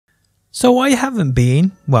So I haven't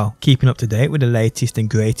been, well, keeping up to date with the latest and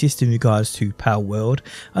greatest in regards to Palworld.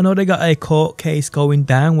 I know they got a court case going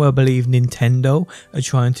down where I believe Nintendo are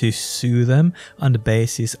trying to sue them on the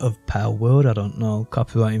basis of Palworld. I don't know,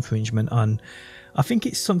 copyright infringement on, I think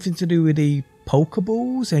it's something to do with the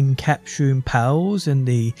Pokeballs and capturing pals and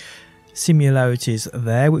the similarities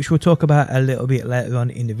there, which we'll talk about a little bit later on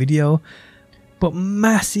in the video. But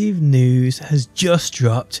massive news has just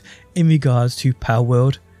dropped in regards to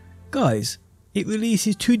Palworld. Guys, it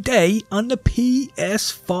releases today on the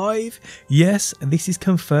PS5. Yes, this is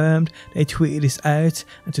confirmed. They tweeted this out,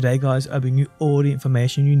 and today, guys, I'll bring you all the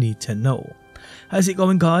information you need to know. How's it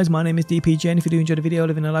going, guys? My name is DPJ, and if you do enjoy the video,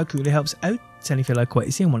 leaving a like really helps out. And if you like what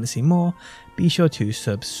you see and want to see more, be sure to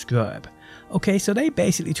subscribe. Okay, so they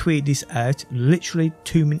basically tweeted this out literally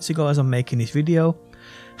 2 minutes ago as I'm making this video.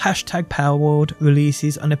 Hashtag Palworld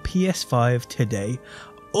releases on the PS5 today.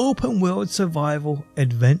 Open world survival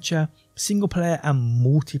adventure, single player and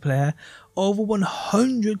multiplayer, over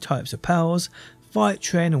 100 types of pals, fight,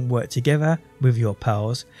 train and work together with your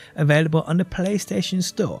pals, available on the PlayStation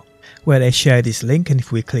Store, where they share this link, and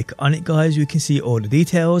if we click on it, guys, we can see all the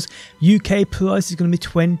details. UK price is going to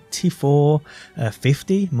be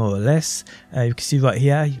 $24.50 more or less. You can see right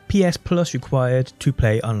here, PS Plus required to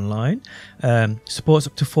play online, supports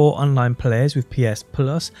up to 4 online players with PS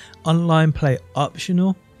Plus, online play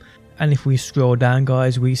optional. And if we scroll down,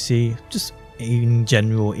 guys, we see just in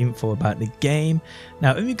general info about the game.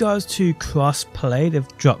 Now in regards to cross play,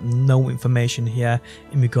 they've dropped no information here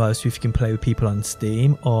in regards to if you can play with people on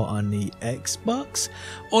Steam or on the Xbox.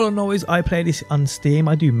 All I know is I play this on Steam.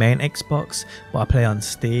 I do main Xbox, but I play on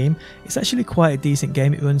Steam. It's actually quite a decent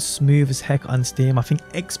game. It runs smooth as heck on Steam. I think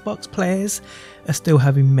Xbox players are still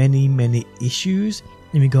having many issues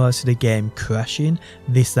in regards to the game crashing,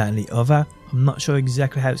 this, that and the other. I'm not sure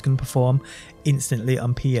exactly how it's going to perform instantly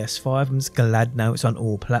on PS5. I'm just glad now it's on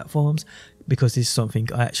all platforms, because this is something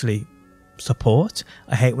I actually support.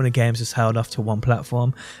 I hate when a game's just held off to one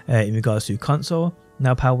platform in regards to console.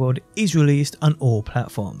 Now Palworld is released on all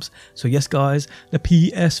platforms. So yes, guys, the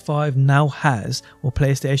PS5 now has, or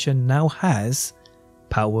PlayStation now has,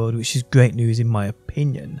 Palworld, which is great news in my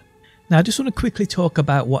opinion. Now I just want to quickly talk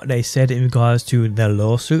about what they said in regards to the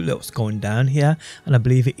lawsuit that's going down here, and I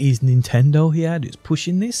believe it is Nintendo here that's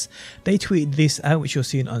pushing this. They tweeted this out, which you're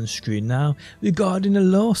seeing on screen now, regarding the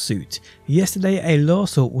lawsuit. Yesterday a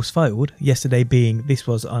lawsuit was filed, yesterday being, this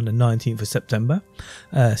was on the 19th of September,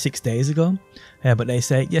 6 days ago. But they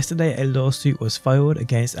say yesterday a lawsuit was filed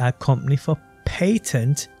against our company for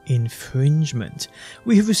patent infringement.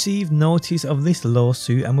 We have received notice of this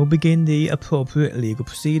lawsuit and will begin the appropriate legal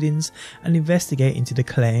proceedings and investigate into the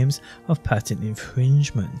claims of patent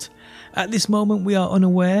infringement. At this moment, we are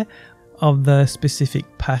unaware of the specific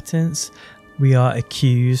patents we are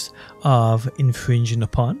accused of infringing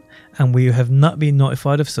upon, and we have not been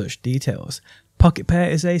notified of such details. Pocket Pair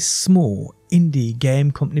is a small indie game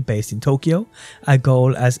company based in Tokyo. Our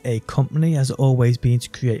goal as a company has always been to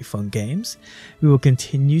create fun games. We will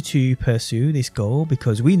continue to pursue this goal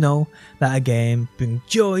because we know that our game brings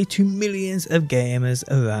joy to millions of gamers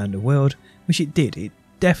around the world, which it did, it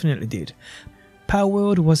definitely did.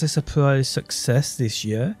 Palworld was a surprise success this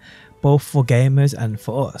year, both for gamers and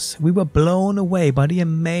for us. We were blown away by the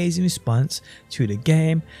amazing response to the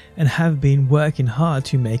game and have been working hard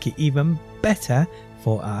to make it even better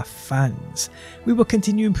for our fans. We will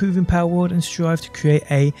continue improving Palworld and strive to create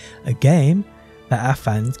a game that our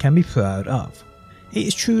fans can be proud of. It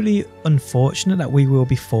is truly unfortunate that we will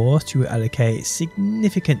be forced to allocate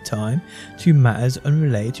significant time to matters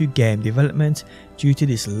unrelated to game development due to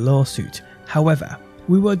this lawsuit. However,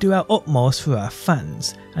 we will do our utmost for our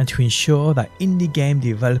fans and to ensure that indie game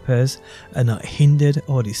developers are not hindered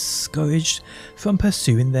or discouraged from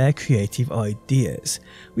pursuing their creative ideas.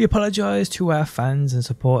 We apologise to our fans and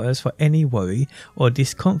supporters for any worry or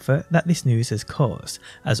discomfort that this news has caused.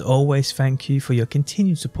 As always, thank you for your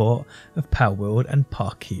continued support of Palworld and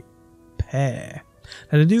Pocket Pair.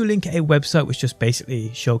 Now they do link a website which just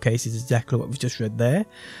basically showcases exactly what we've just read there.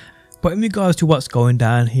 But in regards to what's going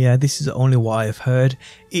down here, this is only what I've heard.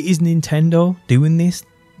 It is Nintendo doing this.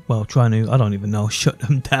 Well, trying to, I don't even know, shut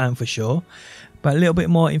them down for sure. But a little bit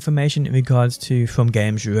more information in regards to from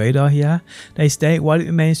Games Radar here. They state, while it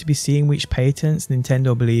remains to be seen which patents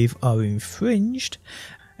Nintendo believe are infringed,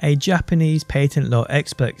 a Japanese patent law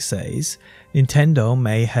expert says Nintendo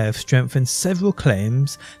may have strengthened several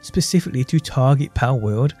claims specifically to target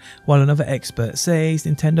Palworld, while another expert says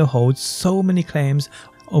Nintendo holds so many claims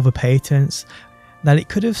over patents that it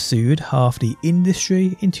could have sued half the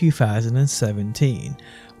industry in 2017.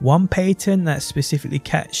 One patent that's specifically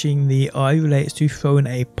catching the eye relates to throwing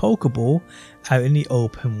a Pokeball out in the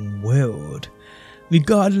open world.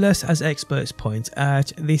 Regardless, as experts point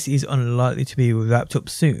out, this is unlikely to be wrapped up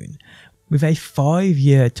soon, with a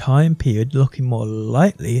 5-year time period looking more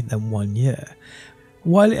likely than 1 year.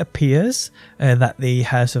 While it appears that the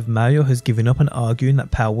House of Mario has given up on arguing that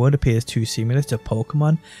Palworld appears too similar to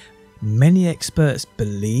Pokemon, many experts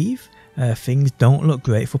believe things don't look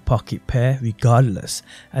great for Pocket Pair regardless,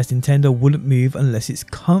 as Nintendo wouldn't move unless it's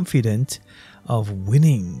confident of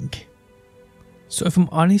winning. So if I'm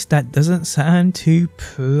honest, that doesn't sound too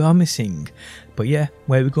promising. But yeah,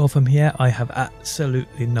 where we go from here, I have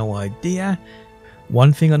absolutely no idea.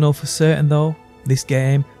 One thing I know for certain though, this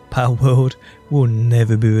game, Palworld, will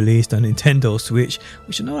never be released on Nintendo Switch,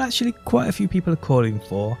 which I know actually quite a few people are calling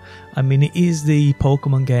for. I mean, it is the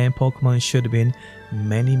Pokemon game. Pokemon should have been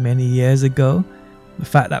many years ago. The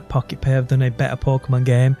fact that Pocket Pair have done a better Pokemon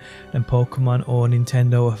game than Pokemon or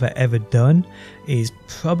Nintendo have ever done is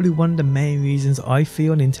probably one of the main reasons I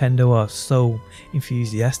feel Nintendo are so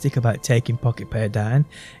enthusiastic about taking Pocket Pair down.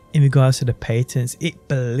 In regards to the patents, it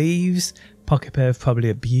believes Pocket Pair have probably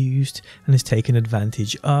abused and is taken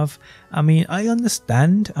advantage of. I mean, I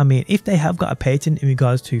understand. I mean, if they have got a patent in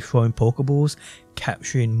regards to throwing Pokeballs,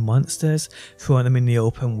 capturing monsters, throwing them in the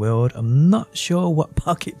open world, I'm not sure what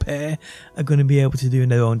Pocket Pair are going to be able to do in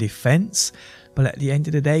their own defense. But at the end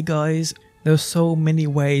of the day, guys, there are so many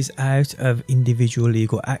ways out of individual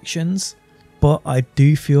legal actions. But I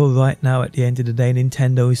do feel right now, at the end of the day,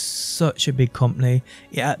 Nintendo is such a big company.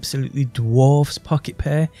 It absolutely dwarfs Pocket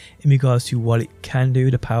Pair in regards to what it can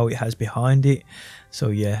do, the power it has behind it. So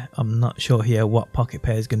yeah, I'm not sure here what Pocket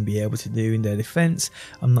Pair is going to be able to do in their defense.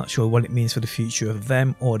 I'm not sure what it means for the future of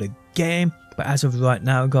them or the game. But as of right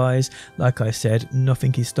now, guys, like I said,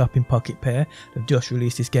 nothing is stopping Pocket Pair. They've just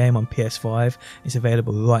released this game on PS5. It's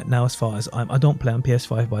available right now as far as I don't play on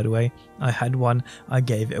PS5, by the way. I had one, I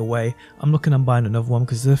gave it away. I'm looking on buying another one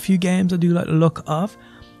because there's a few games I do like the look of.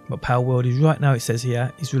 But Palworld is right now, it says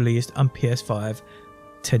here, is released on PS5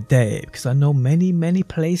 today. Because I know many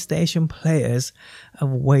PlayStation players have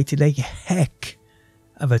waited a heck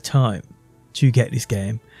of a time to get this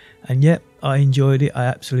game. And yep, I enjoyed it. I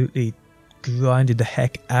absolutely grinded the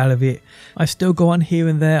heck out of it. I still go on here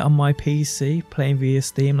and there on my PC playing via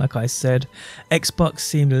Steam. Like I said, Xbox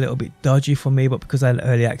seemed a little bit dodgy for me, but because I had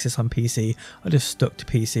early access on PC, I just stuck to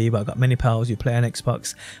PC. But I've got many pals who play on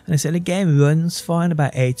Xbox, and they said the game runs fine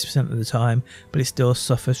about 80% of the time, but it still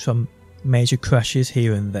suffers from major crashes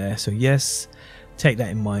here and there. So yes, take that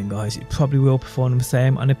in mind, guys. It probably will perform the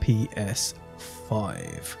same on a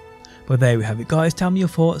PS5. But there we have it, guys. Tell me your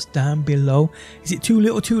thoughts down below. Is it too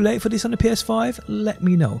little too late for this on the PS5? Let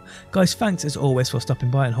me know. Guys, thanks as always for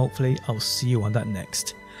stopping by, and hopefully I'll see you on that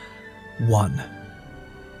next one.